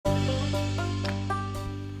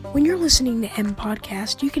When you're listening to M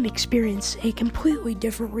Podcast, you can experience a completely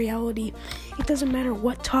different reality. It doesn't matter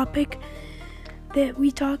what topic that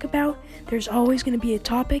we talk about, there's always going to be a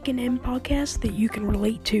topic in M Podcast that you can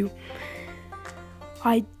relate to.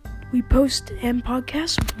 We post M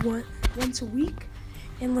Podcast once a week,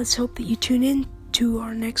 and let's hope that you tune in to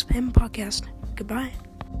our next M Podcast. Goodbye.